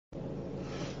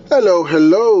Hello,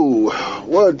 hello.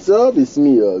 What's up? It's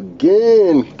me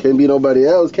again. Can't be nobody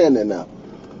else, can it now?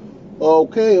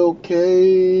 Okay.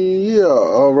 Yeah,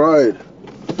 alright.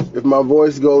 If my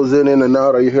voice goes in and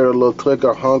out, or you hear a little click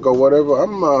or honk or whatever,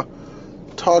 I'm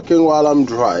talking while I'm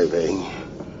driving.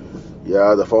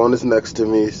 Yeah, the phone is next to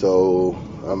me, so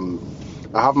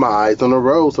I have my eyes on the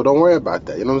road, so don't worry about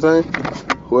that. You know what I'm saying?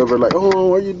 Whoever like,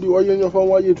 oh, why you on your phone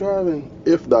while you're driving?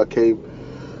 If that came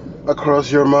across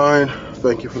your mind,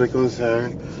 thank you for the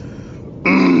concern.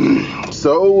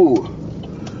 So,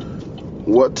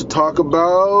 what to talk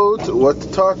about?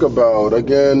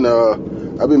 Again,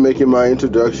 I've been making my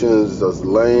introductions as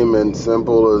lame and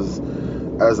simple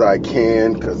as I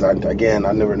can, because I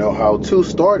never know how to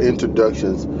start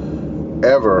introductions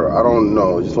ever. I don't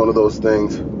know. Just one of those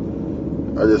things.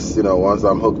 I just, once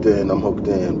I'm hooked in.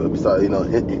 But besides,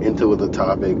 into the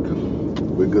topic,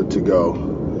 we're good to go.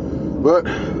 But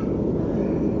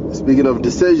speaking of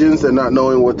decisions and not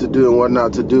knowing what to do and what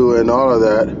not to do and all of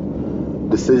that,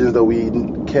 decisions that we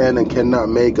can and cannot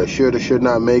make, or should or should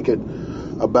not make it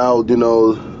about,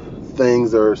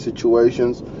 things or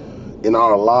situations in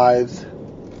our lives.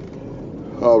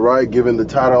 All right, given the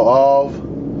title of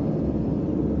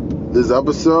this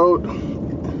episode,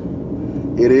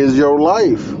 it is your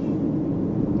life.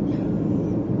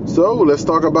 So let's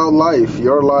talk about life,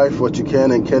 your life, what you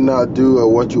can and cannot do, or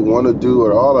what you want to do,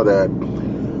 or all of that.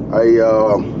 I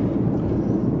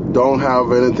don't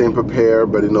have anything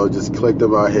prepared, but just clicked in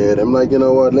my head. I'm like, you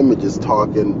know what? Let me just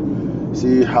talk and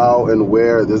see how and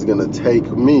where this is gonna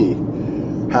take me.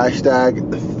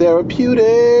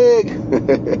 #therapeutic.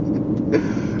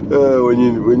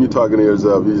 When you're talking to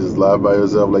yourself, you just laugh by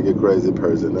yourself like a crazy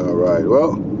person. All right,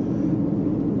 well,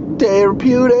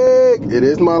 therapeutic. It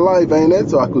is my life, ain't it?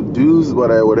 So I could do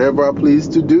whatever I please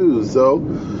to do. So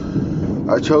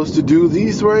I chose to do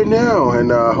these right now,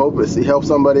 and I hope it helps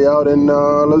somebody out, and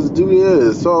let's do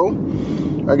this. So,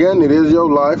 again, it is your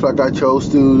life. Like, I chose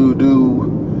to do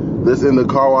this in the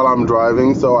car while I'm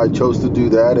driving, so I chose to do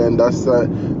that, and that's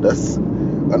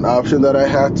an option that I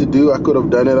had to do. I could have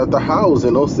done it at the house,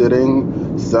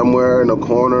 sitting somewhere in a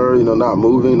corner, not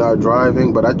moving, not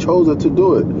driving, but I chose to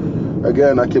do it.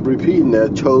 Again, I keep repeating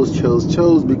that, chose,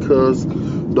 because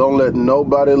don't let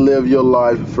nobody live your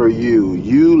life for you.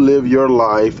 You live your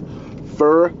life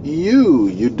for you.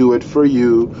 You do it for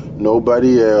you,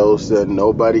 nobody else, and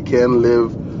nobody can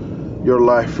live your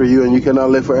life for you, and you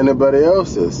cannot live for anybody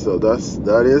else's. So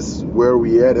that is where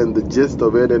we at, and the gist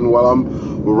of it, and while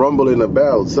I'm rumbling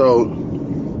about. So,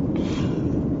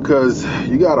 because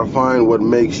you got to find what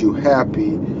makes you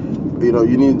happy.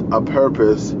 You need a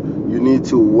purpose. You need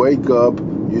to wake up.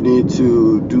 You need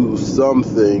to do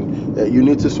something. You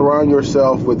need to surround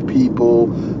yourself with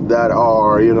people that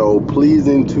are,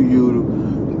 pleasing to you.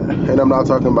 And I'm not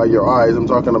talking about your eyes. I'm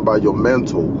talking about your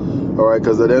mental. All right?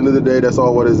 Because at the end of the day, that's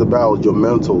all what it's about, your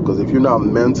mental. Because if you're not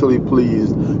mentally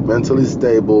pleased, mentally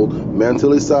stable,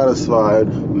 mentally satisfied,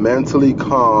 mentally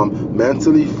calm,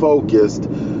 mentally focused,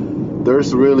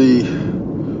 there's really...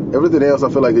 everything else I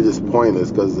feel like is just pointless,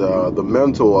 because the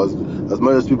mental, as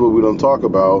much as people we don't talk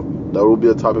about, that will be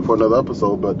a topic for another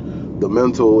episode, but the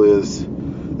mental is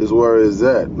where it's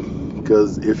at.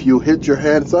 Because if you hit your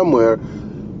hand somewhere,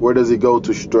 where does it go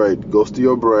to straight? It goes to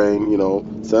your brain,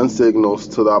 send signals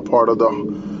to that part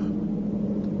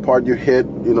you hit,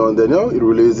 and then it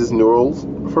releases neurals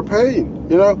for pain,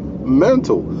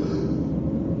 mental.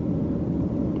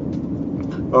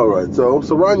 Alright, so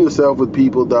surround yourself with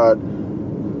people that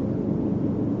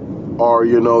are,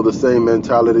 the same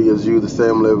mentality as you, the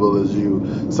same level as you.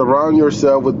 Surround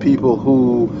yourself with people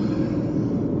who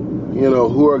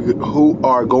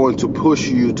are going to push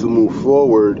you to move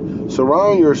forward.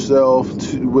 Surround yourself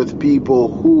with people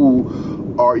who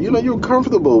are, you're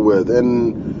comfortable with,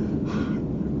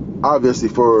 and obviously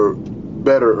for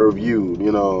better of you,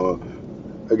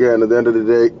 Again, at the end of the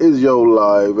day, it's your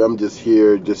life. I'm just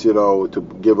here, to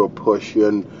give a push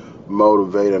and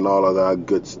motivate and all of that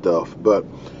good stuff. But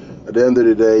at the end of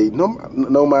the day,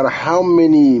 no matter how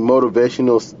many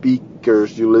motivational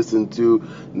speakers you listen to,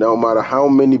 no matter how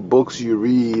many books you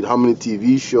read, how many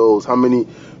TV shows, how many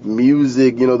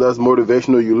music, that's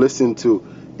motivational you listen to,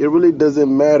 it really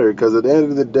doesn't matter, because at the end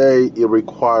of the day, it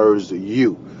requires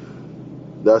you.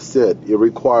 That's it. It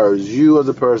requires you as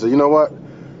a person. You know what?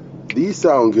 These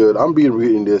sound good. I've been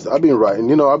reading this. I've been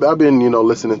writing. I've been,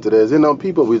 listening to this.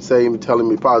 People would telling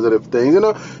me positive things.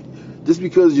 Just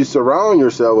because you surround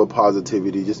yourself with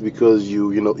positivity, just because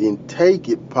you,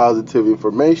 intake positive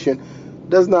information,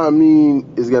 does not mean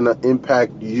it's going to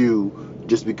impact you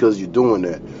just because you're doing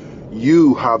it.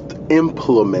 You have to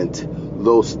implement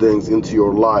those things into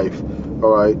your life,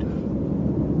 all right?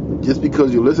 just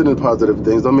because you listen to positive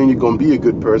things don't mean you're going to be a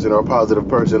good person or a positive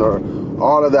person or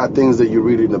all of that things that you're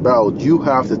reading about. You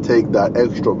have to take that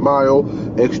extra mile,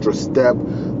 extra step,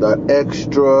 that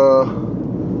extra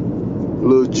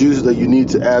little juice that you need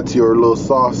to add to your little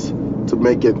sauce to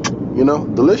make it,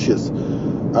 delicious.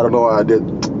 I don't know how I did,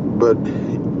 but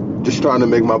just trying to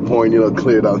make my point,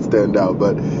 clear down, stand out.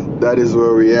 But that is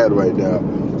where we're at right now.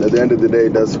 At the end of the day,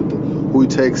 that's who it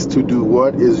takes to do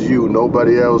what is you.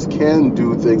 Nobody else can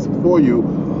do things for you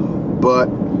but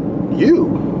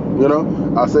you.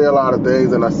 I say a lot of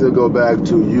things and I still go back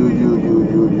to you,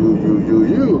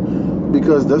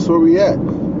 because that's where we at.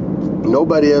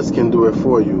 Nobody else can do it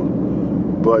for you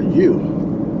but you.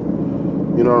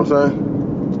 You know what I'm saying?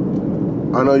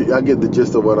 I know I get the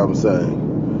gist of what I'm saying.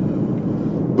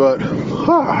 But,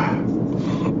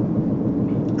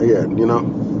 again,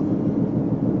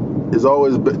 it's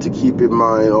always to keep in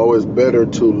mind, always better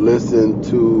to listen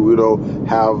to,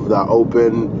 have that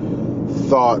open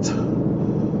thought,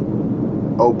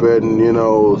 open,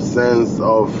 sense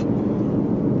of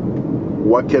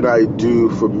what can I do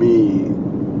for me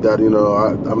that,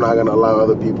 I'm not going to allow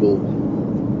other people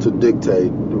to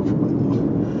dictate.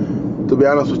 To be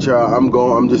honest with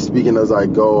y'all, I'm just speaking as I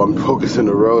go. I'm focusing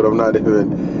the road. I'm not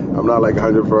like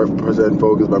 100%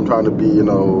 focused, but I'm trying to be,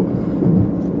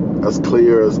 as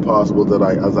clear as possible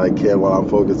as I can while I'm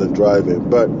focused and driving.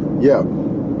 But yeah,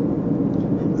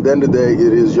 at the end of the day,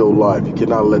 it is your life. You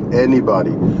cannot let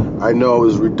anybody. I know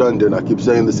it's redundant. I keep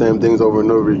saying the same things over and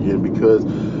over again because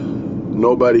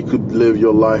nobody could live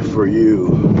your life for you.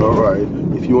 All right.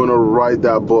 If you want to write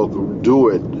that book, do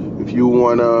it. If you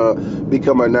want to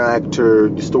become an actor,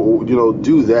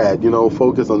 do that.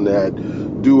 Focus on that.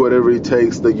 Do whatever it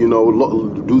takes to,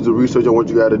 do the research on what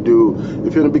you got to do.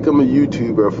 If you're going to become a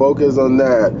YouTuber, focus on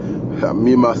that.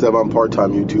 Me, myself, I'm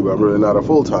part-time YouTuber. I'm really not a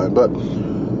full-time, but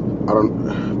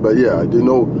yeah, if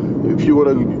you want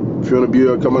to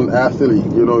become an athlete,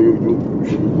 you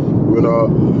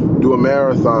do a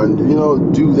marathon,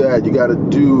 do that. You got to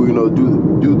do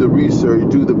the research,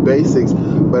 do the basics.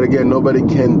 But again, nobody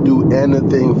can do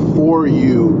anything for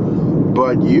you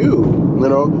but you.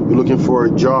 You're looking for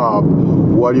a job.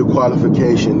 What are your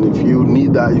qualifications? If you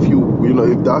need that, if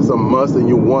that's a must and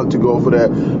you want to go for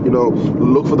that,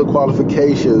 look for the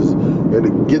qualifications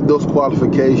and get those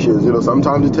qualifications.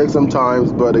 Sometimes it takes some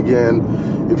time, but again,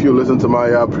 if you listen to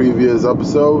my previous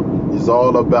episode, it's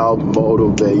all about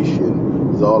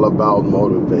motivation. It's all about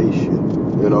motivation.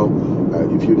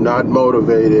 If you're not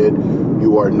motivated,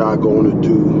 you are not going to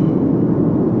do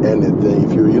anything.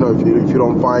 If you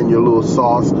don't find your little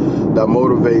sauce that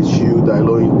motivates you, that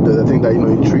thing that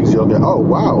intrigues you, okay, oh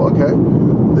wow, okay,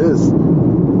 this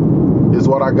is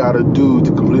what I gotta do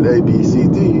to complete A, B, C,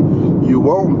 D. You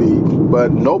won't be,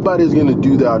 but nobody's gonna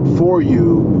do that for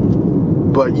you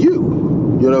but you.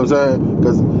 You know what I'm saying?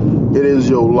 Because it is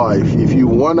your life. If you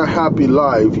want a happy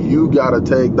life, you gotta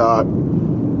take that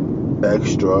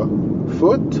extra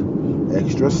foot,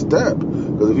 extra step.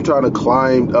 Because if you're trying to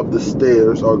climb up the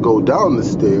stairs or go down the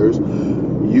stairs,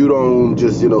 you don't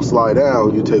just, slide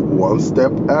down. You take one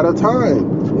step at a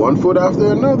time, one foot after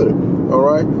another. All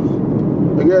right?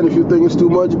 Again, if you think it's too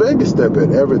much, baby step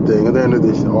it. Everything. At the end of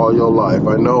this, all your life.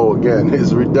 I know, again,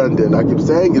 it's redundant. I keep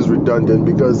saying it's redundant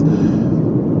because,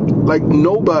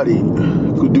 nobody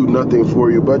could do nothing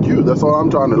for you but you. That's all I'm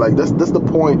trying to, that's the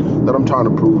point that I'm trying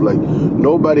to prove.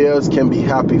 Nobody else can be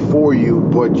happy for you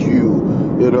but you.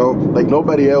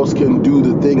 Nobody else can do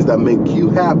the things that make you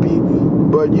happy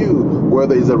but you.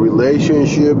 Whether it's a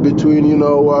relationship between,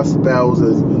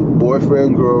 spouses,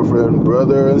 boyfriend, girlfriend,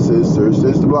 brother and sister,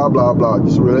 blah, blah, blah.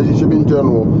 Just a relationship in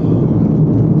general.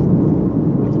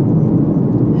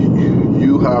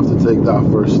 You have to take that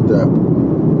first step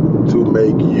to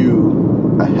make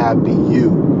you a happy you.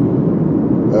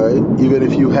 Right? Even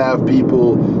if you have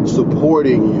people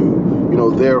supporting you,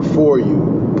 there for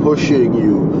you, pushing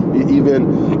you.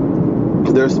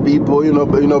 Even there's people,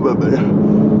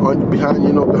 behind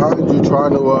you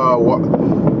trying to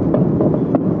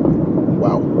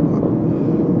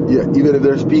even if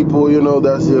there's people,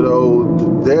 that's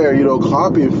there,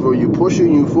 clapping for you,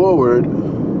 pushing you forward.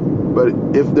 But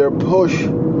if their push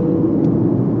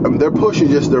is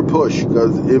just their push,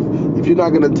 because if you're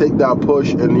not gonna take that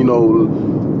push and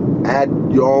add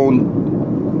your own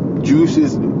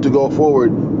juices to go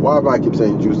forward. Why do I keep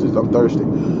saying juices? I'm thirsty.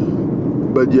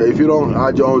 But yeah, if you don't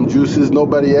add your own juices,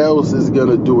 nobody else is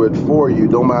gonna do it for you.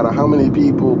 No matter how many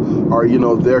people are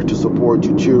there to support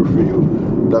you, cheer for you.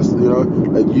 That's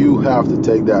you have to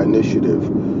take that initiative.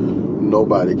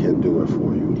 Nobody can do it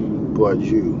for you but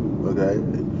you. Okay?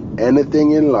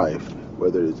 Anything in life,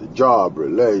 whether it's a job,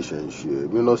 relationship,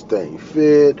 staying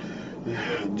fit,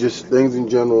 just things in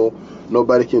general.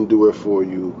 Nobody can do it for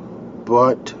you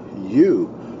but you.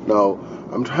 Now,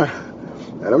 I'm trying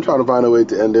to find a way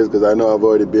to end this because I know I've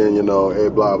already been, hey,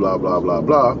 blah, blah, blah, blah,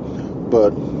 blah.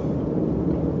 But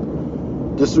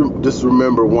just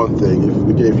remember one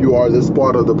thing. If you are this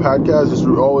part of the podcast, just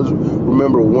always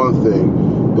remember one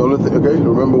thing. The only thing,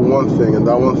 remember one thing, and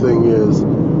that one thing is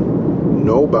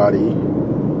nobody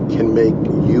can make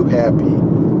you happy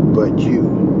but you.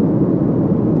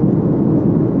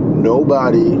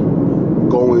 Nobody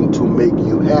going to make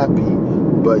you happy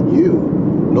but you.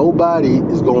 Nobody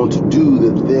is going to do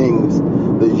the things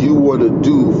that you want to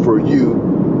do for you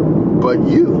but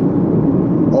you.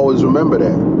 Always remember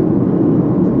that.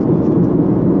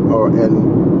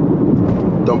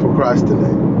 And don't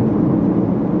procrastinate.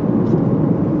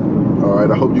 Alright,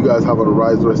 I hope you guys have a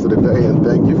nice rest of the day, and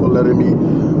thank you for letting me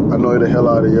annoy the hell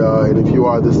out of y'all. And if you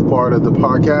are this part of the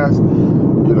podcast,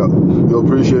 you'll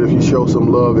appreciate if you show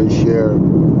some love and share.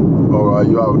 Alright,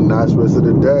 you have a nice rest of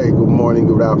the day. Good morning,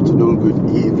 good afternoon,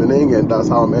 good evening, and that's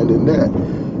how I'm ending that.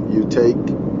 You take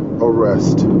a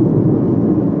rest.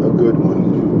 A good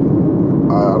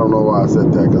one. I don't know why I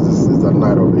said that, because it's at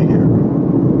night over here.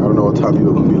 I don't know what time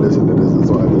you're going to be listening to this.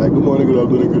 So I'll be like, good morning, good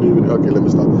afternoon, good evening. Okay, let me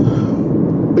stop.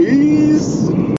 Peace.